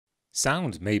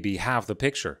Sound may be half the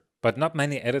picture, but not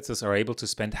many editors are able to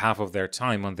spend half of their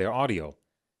time on their audio.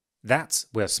 That's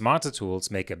where smarter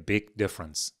tools make a big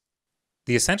difference.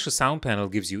 The Essential Sound panel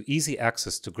gives you easy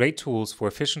access to great tools for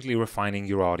efficiently refining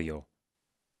your audio.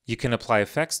 You can apply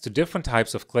effects to different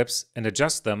types of clips and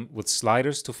adjust them with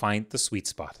sliders to find the sweet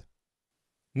spot.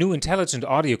 New intelligent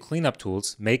audio cleanup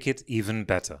tools make it even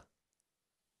better.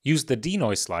 Use the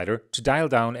Denoise Slider to dial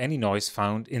down any noise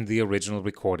found in the original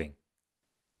recording.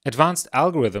 Advanced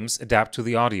algorithms adapt to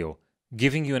the audio,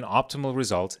 giving you an optimal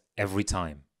result every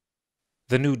time.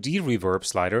 The new Reverb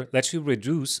slider lets you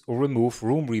reduce or remove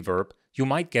room reverb you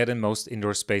might get in most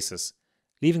indoor spaces,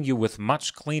 leaving you with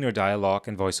much cleaner dialogue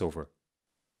and voiceover.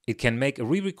 It can make a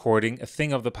re-recording a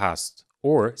thing of the past,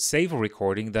 or save a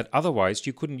recording that otherwise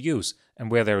you couldn't use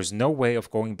and where there is no way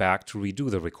of going back to redo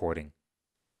the recording.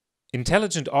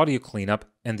 Intelligent Audio Cleanup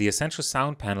and the Essential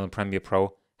Sound panel in Premiere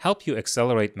Pro help you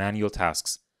accelerate manual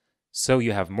tasks, so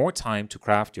you have more time to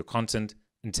craft your content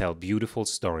and tell beautiful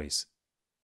stories.